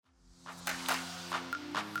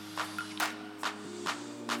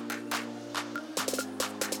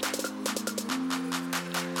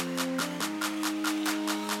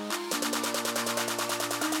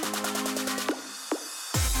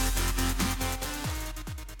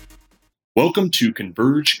Welcome to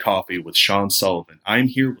Converge Coffee with Sean Sullivan. I'm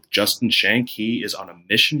here with Justin Shank. He is on a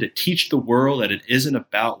mission to teach the world that it isn't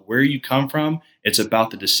about where you come from. It's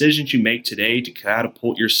about the decisions you make today to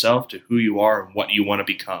catapult yourself to who you are and what you want to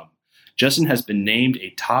become. Justin has been named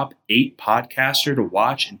a top 8 podcaster to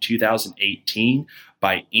watch in 2018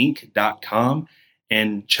 by Inc.com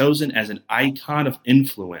and chosen as an icon of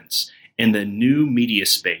influence in the new media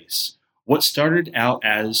space. What started out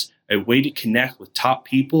as a way to connect with top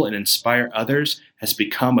people and inspire others has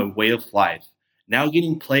become a way of life. Now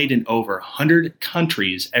getting played in over 100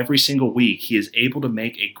 countries every single week, he is able to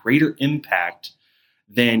make a greater impact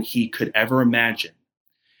than he could ever imagine.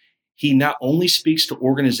 He not only speaks to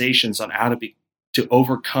organizations on how to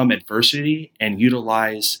overcome adversity and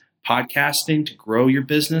utilize podcasting to grow your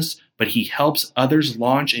business, but he helps others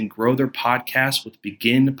launch and grow their podcasts with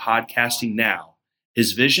Begin Podcasting Now.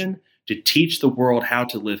 His vision? To teach the world how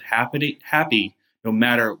to live happy no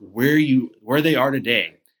matter where they are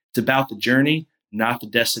today. It's about the journey, not the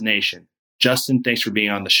destination. Justin, thanks for being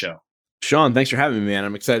on the show. Sean, thanks for having me, man.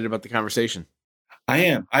 I'm excited about the conversation. I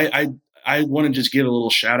am. I want to just give a little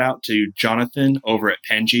shout out to Jonathan over at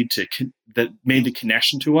Penji that made the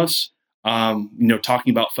connection to us. Talking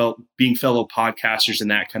about being fellow podcasters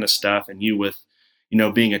and that kind of stuff, and you with,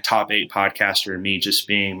 being a top 8 podcaster and me just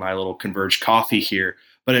being my little Converge Coffee here.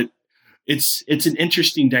 But it's an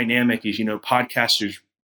interesting dynamic is, podcasters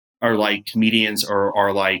are like comedians or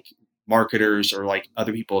are like marketers or like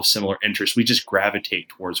other people of similar interests. We just gravitate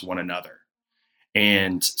towards one another.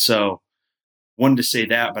 And so wanted to say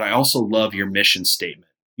that, but I also love your mission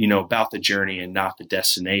statement, about the journey and not the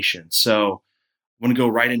destination. So I want to go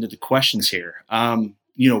right into the questions here.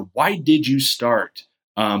 Why did you start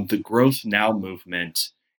the Growth Now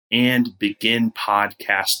movement and Begin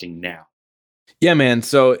Podcasting Now? Yeah, man.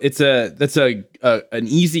 So that's an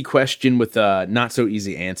easy question with a not so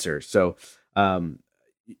easy answer. So,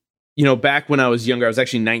 back when I was younger, I was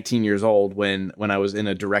actually 19 years old when I was in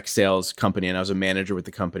a direct sales company and I was a manager with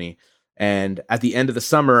the company. And at the end of the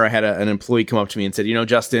summer, I had an employee come up to me and said,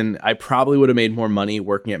 Justin, I probably would have made more money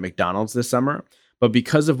working at McDonald's this summer, but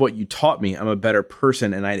because of what you taught me, I'm a better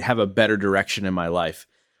person and I have a better direction in my life.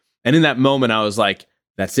 And in that moment, I was like,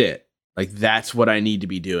 that's it. Like, that's what I need to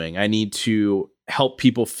be doing. I need to help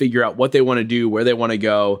people figure out what they want to do, where they want to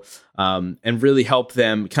go, and really help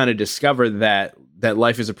them kind of discover that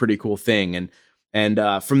life is a pretty cool thing. And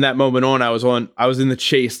from that moment on, I was in the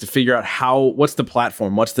chase to figure out what's the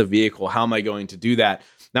platform, what's the vehicle, how am I going to do that?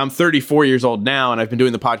 Now I'm 34 years old now, and I've been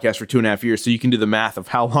doing the podcast for 2.5 years. So you can do the math of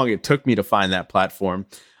how long it took me to find that platform.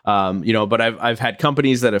 But I've had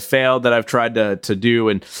companies that have failed that I've tried to do.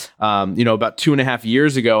 And, about 2.5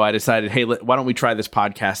 years ago, I decided, hey, why don't we try this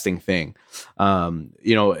podcasting thing?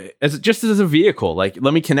 As a vehicle, like,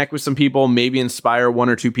 let me connect with some people, maybe inspire 1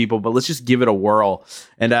 or 2 people, but let's just give it a whirl.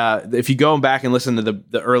 And, if you go back and listen to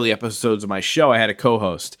the early episodes of my show, I had a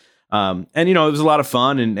co-host. It was a lot of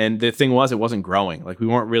fun. And the thing was, it wasn't growing. Like, we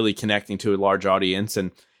weren't really connecting to a large audience. And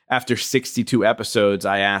after 62 episodes,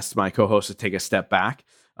 I asked my co-host to take a step back.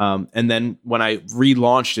 And then when I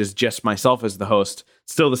relaunched as just myself as the host,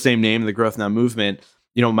 still the same name, the Growth Now movement,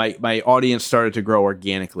 my audience started to grow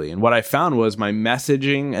organically. And what I found was my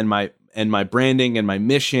messaging and my branding and my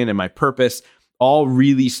mission and my purpose all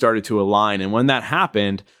really started to align. And when that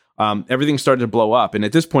happened, everything started to blow up. And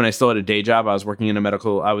at this point, I still had a day job. I was working in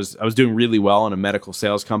I was doing really well in a medical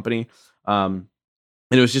sales company. And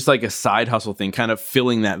it was just like a side hustle thing, kind of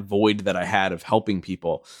filling that void that I had of helping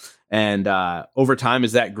people. And over time,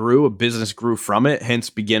 as that grew, a business grew from it. Hence,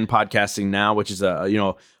 Begin Podcasting Now, which is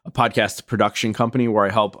a podcast production company where I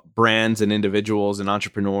help brands and individuals and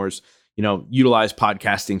entrepreneurs, utilize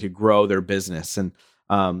podcasting to grow their business. And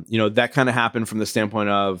that kind of happened from the standpoint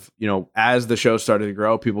of, as the show started to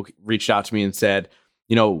grow, people reached out to me and said,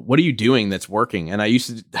 what are you doing that's working? And I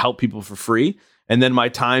used to help people for free. And then my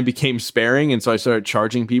time became sparing, and so I started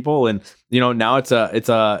charging people. And now it's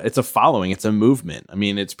a following, it's a movement. I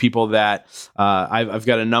mean, it's people that I've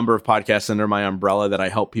got a number of podcasts under my umbrella that I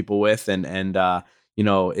help people with, and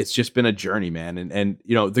it's just been a journey, man. And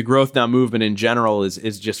the Growth Now movement in general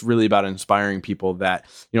is just really about inspiring people that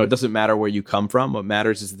it doesn't matter where you come from. What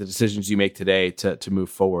matters is the decisions you make today to move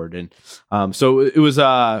forward. And so it was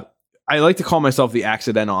I like to call myself the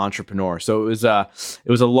accidental entrepreneur. So it was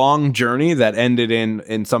a long journey that ended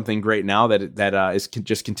in something great now that is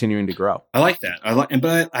just continuing to grow. I like that.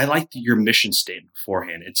 I like your mission statement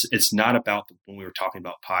beforehand. It's not about when we were talking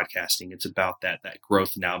about podcasting. It's about that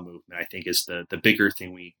Growth Now movement. I think is the bigger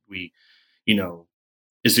thing we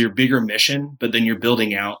is your bigger mission, but then you're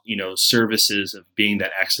building out, services of being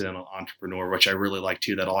that accidental entrepreneur, which I really like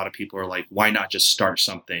too, that a lot of people are like, why not just start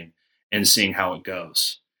something and seeing how it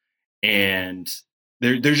goes. And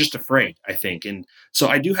they're just afraid, I think. And so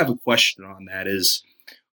I do have a question on that is,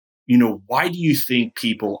 why do you think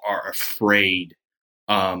people are afraid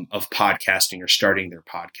of podcasting or starting their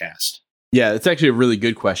podcast? Yeah, it's actually a really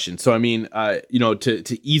good question. So, I mean,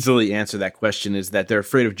 to easily answer that question is that they're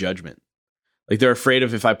afraid of judgment. Like they're afraid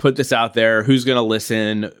of, if I put this out there, who's going to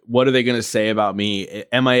listen? What are they going to say about me?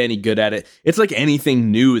 Am I any good at it? It's like anything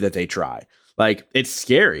new that they try. Like it's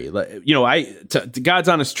scary. Like, God's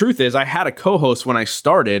honest truth is I had a co-host when I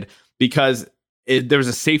started because there was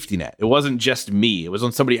a safety net. It wasn't just me. It was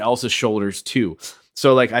on somebody else's shoulders too.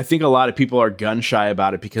 So like, I think a lot of people are gun shy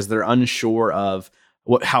about it because they're unsure of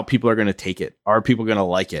how people are going to take it. Are people going to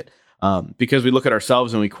like it? Because we look at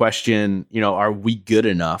ourselves and we question, are we good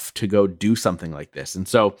enough to go do something like this? And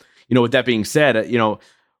so, with that being said,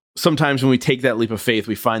 sometimes when we take that leap of faith,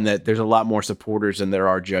 we find that there's a lot more supporters than there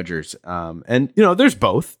are judgers. And there's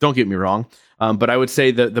both, don't get me wrong. But I would say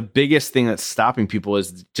the biggest thing that's stopping people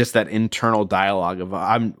is just that internal dialogue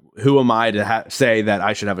of who am I to say that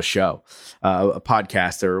I should have a show, a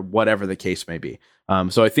podcast, or whatever the case may be.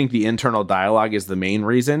 So I think the internal dialogue is the main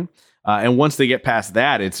reason. And once they get past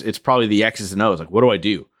that, it's probably the X's and O's. Like, what do I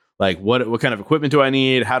do? Like, what kind of equipment do I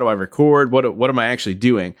need? How do I record? What am I actually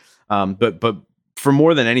doing? But for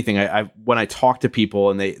more than anything, when I talk to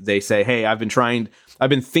people and they say, hey, I've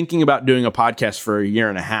been thinking about doing a podcast for a year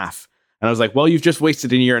and a half. And I was like, well, you've just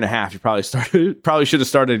wasted a year and a half. You probably should have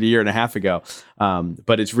started a year and a half ago.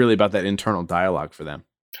 But it's really about that internal dialogue for them.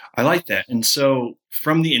 I like that. And so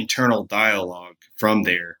from the internal dialogue from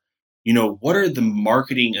there, what are the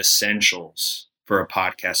marketing essentials for a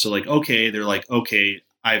podcast? So they're like, okay,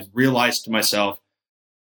 I've realized to myself,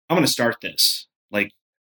 I'm going to start this. Like,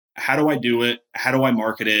 how do I do it? How do I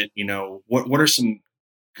market it? What are some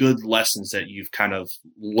good lessons that you've kind of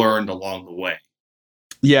learned along the way?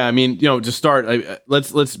 Yeah, I mean, to start,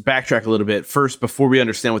 let's backtrack a little bit. First, before we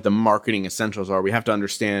understand what the marketing essentials are, we have to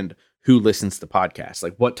understand who listens to podcasts.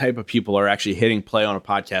 Like, what type of people are actually hitting play on a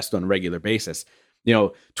podcast on a regular basis?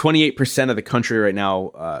 28% of the country right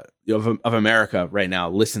now, of America right now,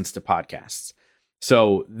 listens to podcasts.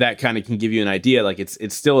 So that kind of can give you an idea. Like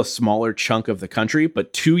it's still a smaller chunk of the country,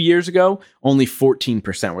 but 2 years ago, only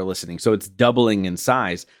 14% were listening. So it's doubling in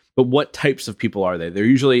size. But what types of people are they? They're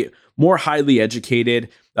usually more highly educated.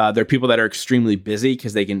 They're people that are extremely busy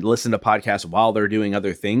because they can listen to podcasts while they're doing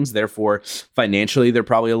other things. Therefore, financially, they're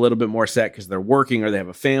probably a little bit more set because they're working or they have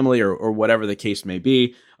a family or whatever the case may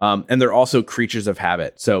be. And they're also creatures of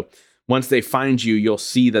habit. So once they find you, you'll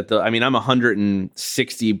see that I'm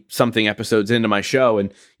 160 something episodes into my show,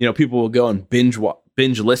 and people will go and binge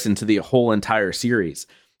listen to the whole entire series.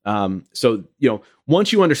 So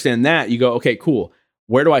once you understand that, you go, okay, cool.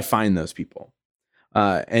 Where do I find those people?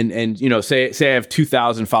 And say I have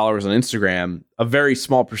 2,000 followers on Instagram, a very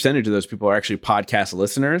small percentage of those people are actually podcast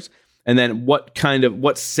listeners. And then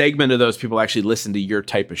what segment of those people actually listen to your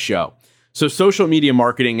type of show? So social media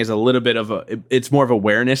marketing is a little bit it's more of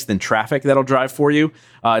awareness than traffic that'll drive for you.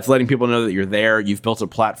 It's letting people know that you're there. You've built a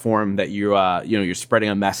platform that you're spreading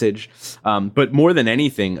a message. But more than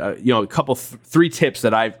anything, three tips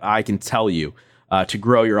that I can tell you to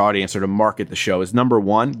grow your audience or to market the show is, number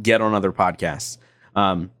one, get on other podcasts.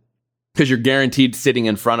 Because you're guaranteed sitting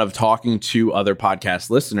in front of talking to other podcast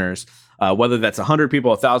listeners, whether that's 100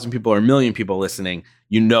 people, 1,000 people, or 1 million people listening,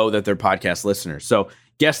 that they're podcast listeners. So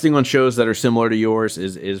guesting on shows that are similar to yours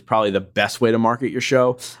is probably the best way to market your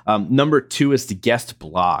show. Number two is to guest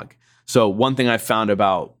blog. So one thing I've found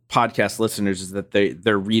about podcast listeners is that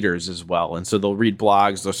they're readers as well. And so they'll read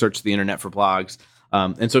blogs, they'll search the internet for blogs.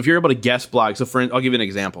 And so if you're able to guest blog, I'll give you an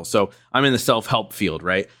example. So I'm in the self-help field,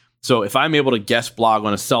 right? So if I'm able to guest blog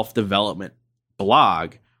on a self-development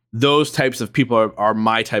blog, those types of people are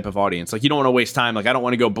my type of audience. Like, you don't want to waste time. Like, I don't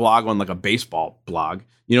want to go blog on like a baseball blog.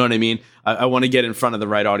 You know what I mean? I want to get in front of the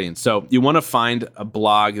right audience. So you want to find a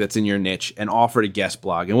blog that's in your niche and offer to guest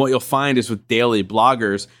blog. And what you'll find is with daily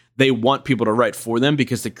bloggers, they want people to write for them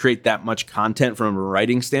because to create that much content from a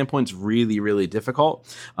writing standpoint is really, really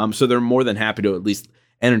difficult. So they're more than happy to at least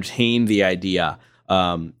entertain the idea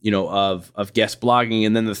of guest blogging.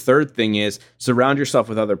 And then the third thing is surround yourself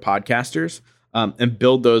with other podcasters and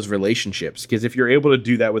build those relationships. Because if you're able to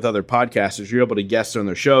do that with other podcasters, you're able to guest on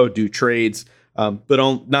their show, do trades. But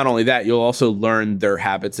not only that, you'll also learn their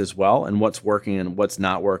habits as well and what's working and what's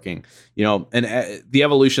not working. And the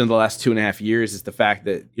evolution of the last 2.5 years is the fact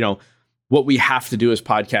that, what we have to do as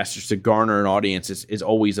podcasters to garner an audience is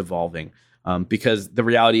always evolving. Because the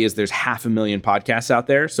reality is there's 500,000 podcasts out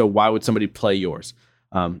there. So why would somebody play yours?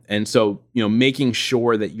 And so, making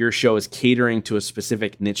sure that your show is catering to a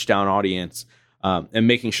specific niche down audience and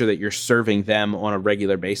making sure that you're serving them on a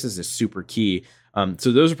regular basis is super key.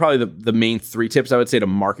 So those are probably the main 3 tips I would say to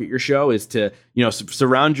market your show is to,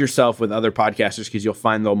 surround yourself with other podcasters because you'll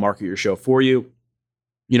find they'll market your show for you.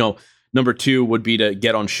 Number 2 would be to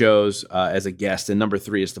get on shows as a guest. And number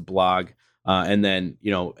 3 is to blog. And then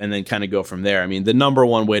kind of go from there. I mean, the number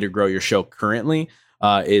one way to grow your show currently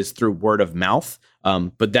is through word of mouth.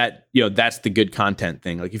 But that's the good content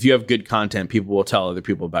thing. Like if you have good content, people will tell other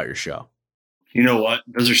people about your show. You know what?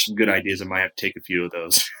 Those are some good ideas. I might have to take a few of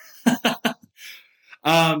those.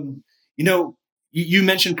 You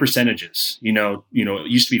mentioned percentages. It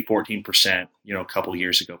used to be 14%, a couple of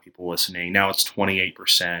years ago, people listening. Now it's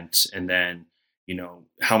 28%. And then,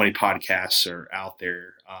 how many podcasts are out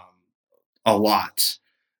there? A lot.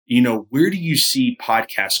 Where do you see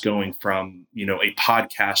podcasts going from, a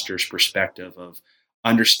podcaster's perspective of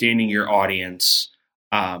understanding your audience?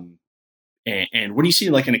 And what do you see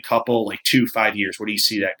like in a couple, like 2-5 years? Where do you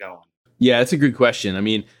see that going? Yeah, that's a good question. I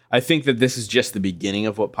mean, I think that this is just the beginning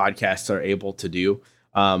of what podcasts are able to do.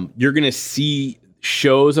 You're going to see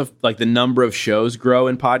shows of like the number of shows grow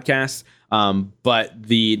in podcasts, but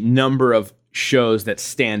the number of shows that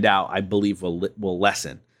stand out, I believe, will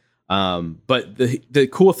lessen. But the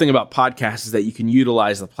cool thing about podcasts is that you can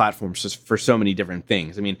utilize the platforms for so many different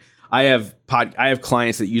things. I mean, I have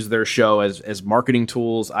clients that use their show as marketing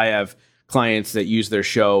tools. I have clients that use their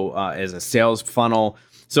show as a sales funnel.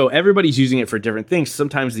 So everybody's using it for different things.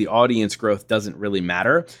 Sometimes the audience growth doesn't really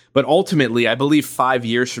matter. But ultimately, I believe 5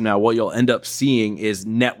 years from now, what you'll end up seeing is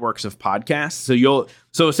networks of podcasts.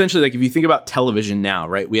 So essentially, like if you think about television now,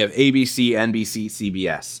 right? We have ABC, NBC,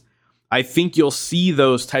 CBS. I think you'll see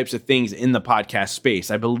those types of things in the podcast space.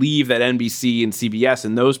 I believe that NBC and CBS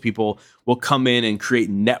and those people will come in and create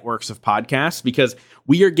networks of podcasts because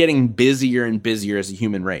we are getting busier and busier as a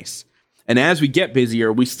human race. And as we get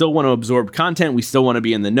busier, we still want to absorb content. We still want to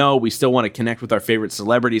be in the know. We still want to connect with our favorite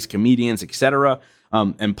celebrities, comedians, etc.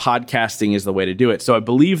 And podcasting is the way to do it. So I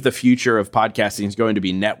believe the future of podcasting is going to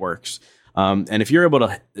be networks. And if you're able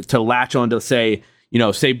to latch on to say,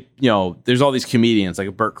 there's all these comedians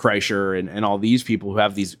like Bert Kreischer and all these people who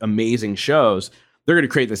have these amazing shows, they're going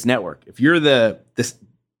to create this network. If you're the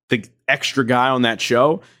extra guy on that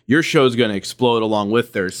show, your show is going to explode along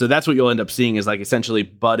with theirs. So that's what you'll end up seeing is like essentially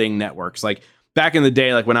budding networks. Like back in the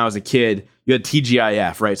day, like when I was a kid, you had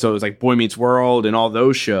TGIF, right? So it was like Boy Meets World and all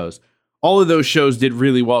those shows. All of those shows did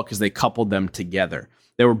really well because they coupled them together.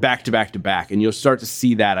 They were back to back to back. And you'll start to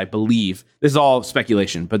see that, I believe. This is all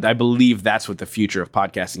speculation, but I believe that's what the future of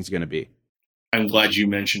podcasting is going to be. I'm glad you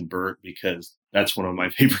mentioned Bert because that's one of my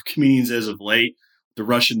favorite comedians as of late. The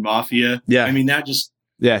Russian Mafia. Yeah. I mean, that just...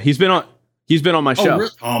 Yeah, he's been on my show.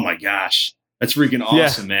 Really? Oh my gosh. That's freaking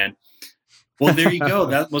awesome, man. Well, there you go.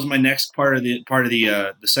 That was my next part of the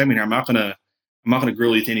segment here. I'm not gonna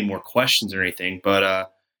grill you with any more questions or anything,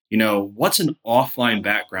 but what's an offline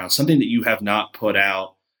background, something that you have not put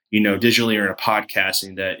out, digitally or in a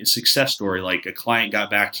podcasting that is a success story, like a client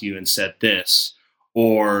got back to you and said this,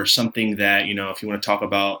 or something that, if you want to talk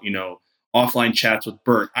about, offline chats with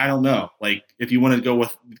Bert, I don't know, like if you want to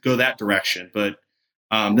go that direction, but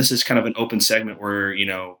this is kind of an open segment where,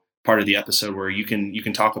 part of the episode where you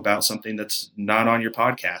can talk about something that's not on your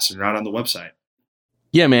podcast or not on the website.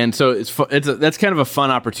 Yeah, man. So that's kind of a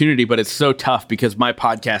fun opportunity, but it's so tough because my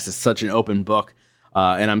podcast is such an open book,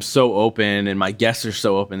 and I'm so open, and my guests are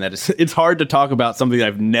so open that it's hard to talk about something that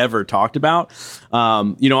I've never talked about.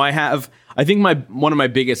 I think one of my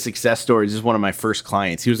biggest success stories is one of my first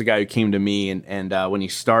clients. He was a guy who came to me, and when he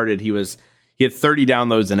started, he had 30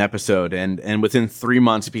 downloads an episode, and within 3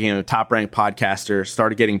 months, he became a top-ranked podcaster,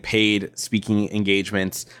 started getting paid speaking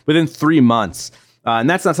engagements within 3 months. And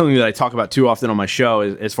that's not something that I talk about too often on my show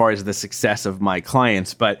as far as the success of my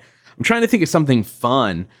clients, but I'm trying to think of something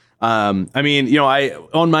fun. On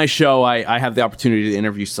my show, I have the opportunity to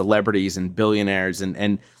interview celebrities and billionaires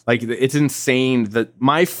and like it's insane that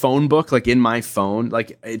my phone book, like in my phone,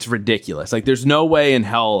 like it's ridiculous. Like there's no way in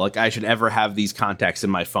hell like I should ever have these contacts in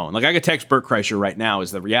my phone. Like I could text Bert Kreischer right now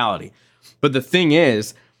is the reality. But the thing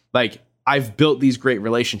is, like I've built these great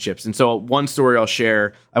relationships. And so one story I'll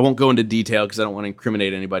share, I won't go into detail because I don't want to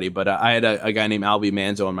incriminate anybody, but I had a guy named Albie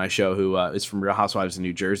Manzo on my show who is from Real Housewives in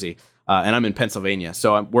New Jersey. And I'm in Pennsylvania.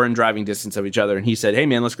 So we're in driving distance of each other. And he said, hey,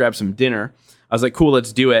 man, let's grab some dinner. I was like, cool,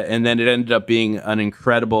 let's do it. And then it ended up being an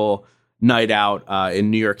incredible night out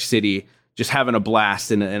in New York City, just having a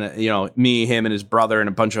blast. And me, him, and his brother and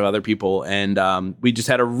a bunch of other people. And we just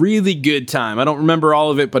had a really good time. I don't remember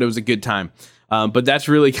all of it, but it was a good time. But that's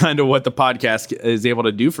really kind of what the podcast is able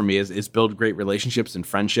to do for me is build great relationships and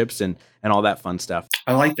friendships and all that fun stuff.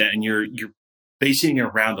 I like that. And you're basing it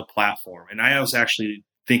around the platform. And I was actually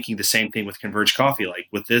thinking the same thing with Converge Coffee. Like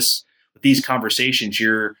with these conversations,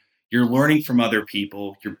 you're learning from other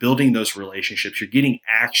people, you're building those relationships, you're getting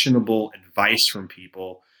actionable advice from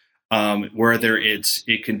people. Whether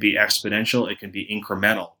it can be exponential, it can be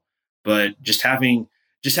incremental, but just having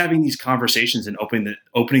these conversations and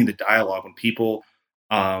opening the dialogue when people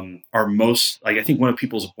are most like, I think one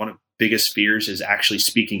of biggest fears is actually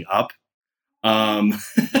speaking up. And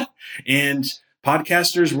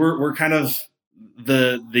podcasters, we're kind of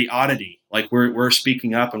the oddity. Like we're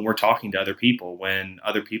speaking up and we're talking to other people when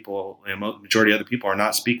other people, majority of other people are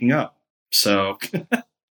not speaking up. So,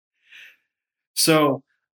 so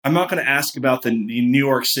I'm not going to ask about the New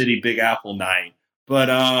York City Big Apple night, but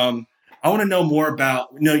I want to know more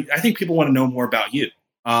about. I think people want to know more about you.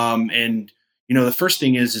 And the first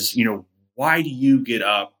thing is why do you get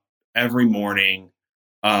up every morning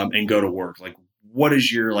and go to work? Like, what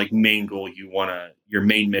is your main goal? Your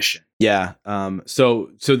main mission? Yeah. So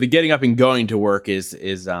the getting up and going to work is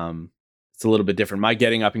it's a little bit different. My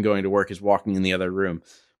getting up and going to work is walking in the other room.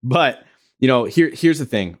 But here's the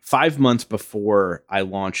thing. 5 months before I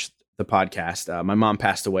launched the podcast, my mom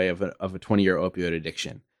passed away of a 20-year opioid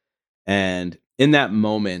addiction. And in that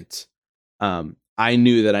moment, I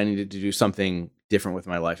knew that I needed to do something different with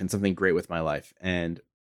my life and something great with my life. And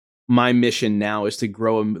my mission now is to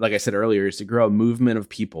grow, like I said earlier, is to grow a movement of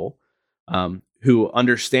people who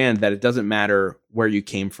understand that it doesn't matter where you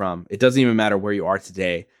came from. It doesn't even matter where you are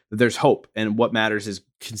today, that there's hope. And what matters is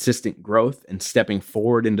consistent growth and stepping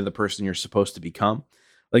forward into the person you're supposed to become.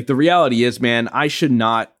 Like the reality is, man, I should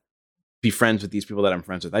not be friends with these people that I'm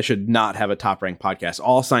friends with. I should not have a top ranked podcast.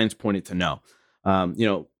 All signs pointed to no.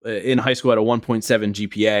 In high school, I had a 1.7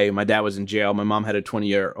 GPA. My dad was in jail. My mom had a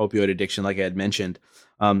 20-year opioid addiction, like I had mentioned.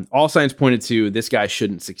 All signs pointed to this guy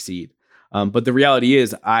shouldn't succeed. But the reality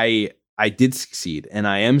is I did succeed and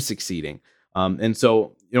I am succeeding. And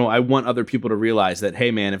so, I want other people to realize that,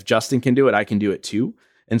 hey man, if Justin can do it, I can do it too.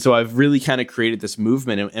 And so I've really kind of created this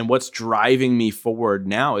movement, and what's driving me forward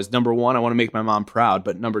now is, number one, I want to make my mom proud.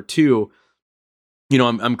 But number two,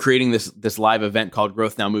 I'm creating this live event called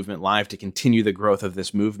Growth Now Movement Live to continue the growth of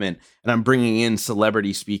this movement. And I'm bringing in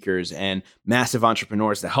celebrity speakers and massive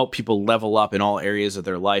entrepreneurs to help people level up in all areas of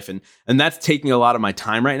their life. And that's taking a lot of my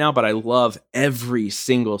time right now, but I love every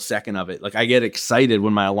single second of it. Like I get excited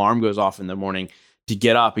when my alarm goes off in the morning to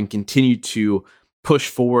get up and continue to push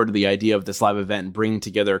forward the idea of this live event and bring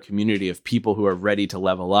together a community of people who are ready to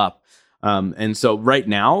level up. And so right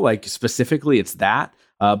now, like specifically, it's that.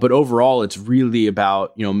 But overall, it's really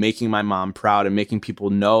about, making my mom proud and making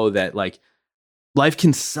people know that like life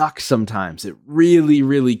can suck sometimes. It really,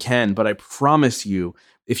 really can. But I promise you,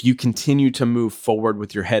 if you continue to move forward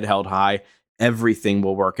with your head held high, everything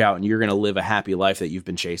will work out and you're going to live a happy life that you've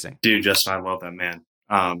been chasing. Dude, Justin, I love that, man.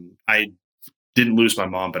 I didn't lose my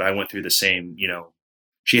mom, but I went through the same,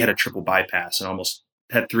 she had a triple bypass and almost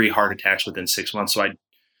had 3 heart attacks within 6 months. So I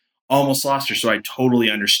almost lost her. So I totally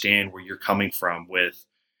understand where you're coming from with,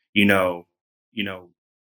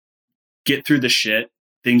 get through the shit.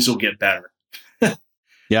 Things will get better.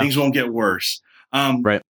 Yeah. Things won't get worse.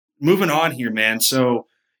 Right. Moving on here, man. So,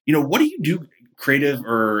 what do you do creative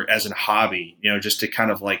or as a hobby, just to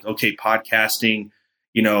kind of like, okay, podcasting,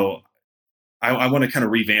 I want to kind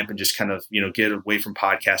of revamp and just kind of, get away from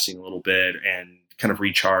podcasting a little bit and kind of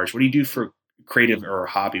recharge. What do you do for creative or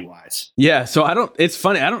hobby wise? Yeah. So it's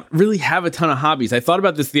funny. I don't really have a ton of hobbies. I thought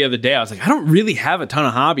about this the other day. I was like, I don't really have a ton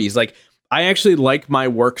of hobbies. Like I actually like my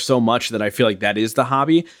work so much that I feel like that is the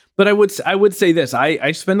hobby. But I would say this,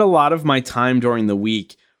 I spend a lot of my time during the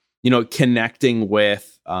week, connecting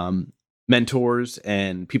with mentors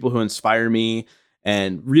and people who inspire me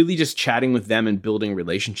and really just chatting with them and building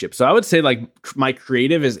relationships. So I would say like my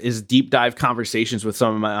creative is deep dive conversations with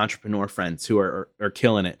some of my entrepreneur friends who are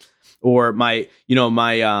killing it. Or my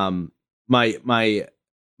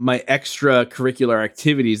extracurricular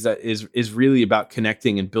activities that is really about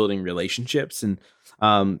connecting and building relationships. And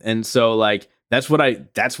so like, that's what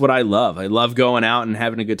I love. I love going out and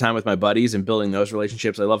having a good time with my buddies and building those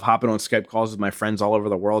relationships. I love hopping on Skype calls with my friends all over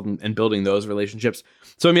the world and building those relationships.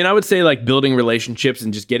 So, I mean, I would say like building relationships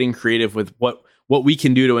and just getting creative with what we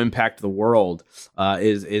can do to impact the world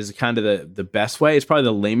is kind of the best way. It's probably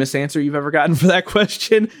the lamest answer you've ever gotten for that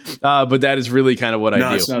question. But that is really kind of what I do.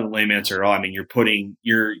 No, it's not a lame answer at all. I mean, you're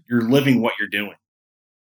living what you're doing.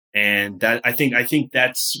 And that I think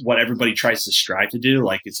that's what everybody tries to strive to do.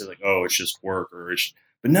 Like it's like, oh, it's just work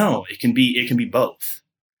but no, it can be both.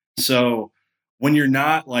 So when you're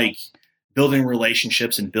not like building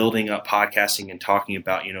relationships and building up podcasting and talking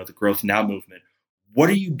about, the Growth Now movement, what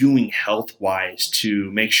are you doing health-wise to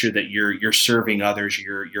make sure that you're serving others,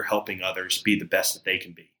 you're helping others be the best that they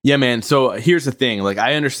can be? Yeah, man. So here's the thing. Like,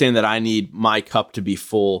 I understand that I need my cup to be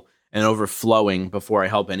full and overflowing before I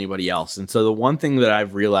help anybody else. And so the one thing that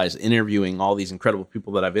I've realized interviewing all these incredible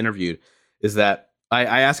people that I've interviewed is that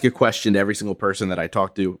I ask a question to every single person that I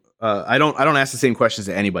talk to. I don't ask the same questions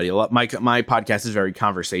to anybody. My podcast is very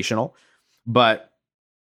conversational, but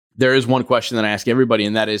there is one question that I ask everybody,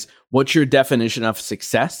 and that is, what's your definition of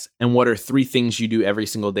success? And what are 3 things you do every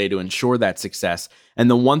single day to ensure that success? And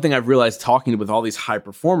the one thing I've realized talking with all these high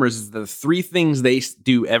performers is the 3 things they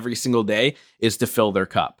do every single day is to fill their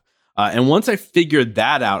cup. And once I figured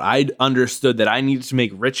that out, I understood that I needed to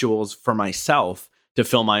make rituals for myself to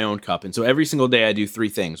fill my own cup. And so every single day I do 3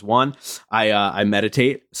 things. One, I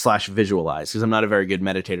meditate / visualize, because I'm not a very good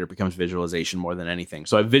meditator. It becomes visualization more than anything.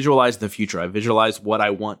 So I visualize the future. I visualize what I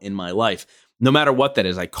want in my life, no matter what that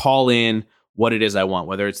is. I call in what it is I want,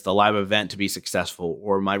 whether it's the live event to be successful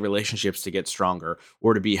or my relationships to get stronger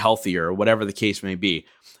or to be healthier or whatever the case may be.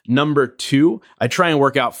 Number 2, I try and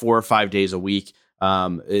work out 4 or 5 days a week.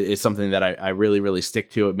 It's something that I really, really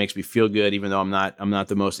stick to. It makes me feel good, even though I'm not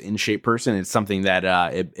the most in shape person. It's something that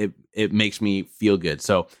it makes me feel good.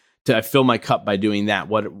 So I fill my cup by doing that,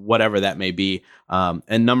 whatever that may be.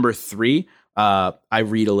 And number 3, I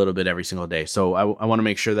read a little bit every single day. So I want to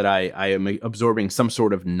make sure that I am absorbing some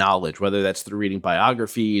sort of knowledge, whether that's through reading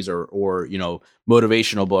biographies or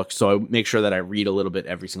motivational books. So I make sure that I read a little bit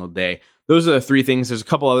every single day. Those are the 3 things. There's a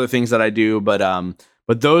couple other things that I do,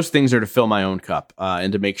 but those things are to fill my own cup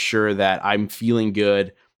and to make sure that I'm feeling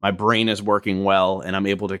good, my brain is working well, and I'm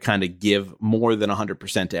able to kind of give more than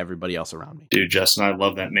 100% to everybody else around me. Dude, Justin, I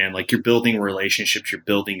love that, man. Like, you're building relationships, you're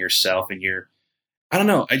building yourself, and I don't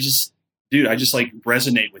know, I just like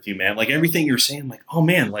resonate with you, man. Like, everything you're saying, like, oh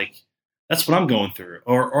man, like that's what I'm going through,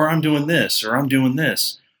 or I'm doing this, or I'm doing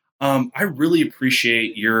this. I really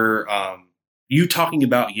appreciate your you talking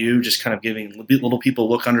about you, just kind of giving little people a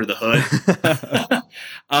look under the hood,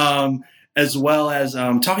 as well as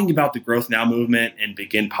talking about the Growth Now movement and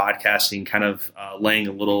Begin Podcasting, kind of laying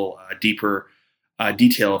a little deeper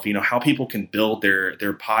detail of how people can build their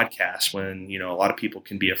podcast when a lot of people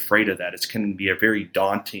can be afraid of that. It's can be a very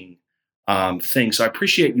daunting thing. So I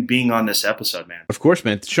appreciate you being on this episode, man. Of course,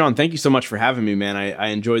 man. Sean, thank you so much for having me, man. I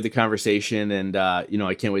enjoyed the conversation, and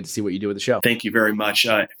I can't wait to see what you do with the show. Thank you very much.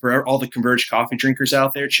 For all the Converge coffee drinkers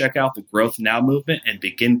out there, check out the Growth Now movement and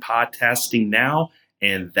Begin Podcasting now.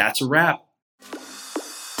 And that's a wrap.